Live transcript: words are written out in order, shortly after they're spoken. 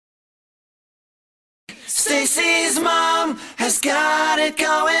Stacy's mom has got it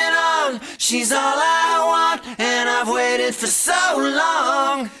going on. She's all I want, and I've waited for so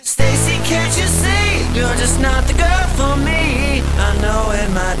long. Stacy, can't you see? You're just not the girl for me. I know it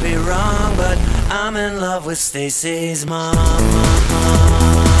might be wrong, but I'm in love with Stacy's mom.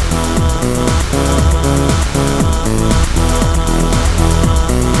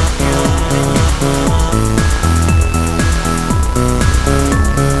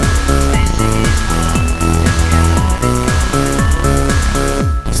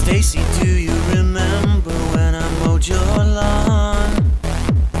 Stacy, do you remember when I mowed your lawn?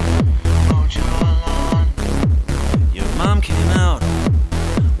 Your mom came out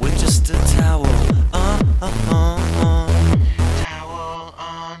with just a towel on.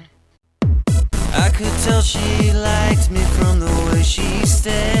 I could tell she liked me from the way she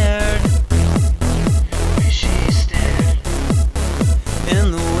stared.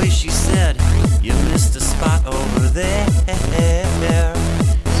 In the way she said, you missed a spot over there.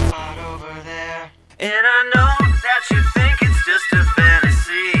 And I know that you think it's just a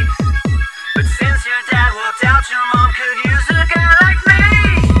fantasy, but since your dad walked out, your mom could use a guy like me.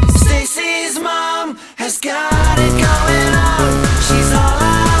 Stacy's mom has got it going on. She's all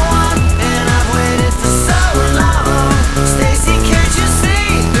I want, and I've waited for so long. Stacy, can't you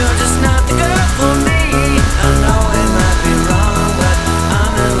see? You're just not the girl for me. I know it might be wrong, but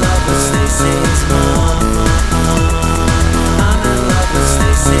I'm in love with Stacy's mom. I'm in love with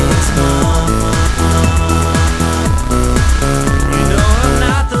Stacy's mom.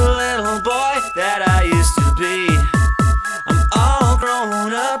 That I used to be. I'm all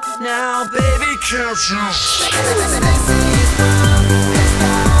grown up now, baby, can't you see?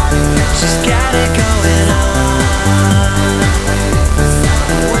 She's got it going on.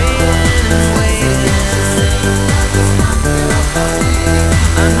 Waiting and waiting.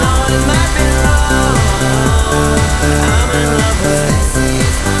 I know it might be wrong, but I'm in love with.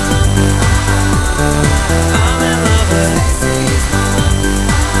 I'm in love with.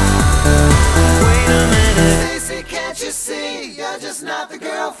 Can't you see? You're just not the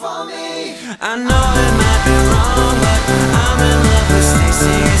girl for me. I know it might be wrong, but I'm in love with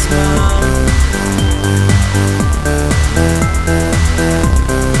Stacy's mom.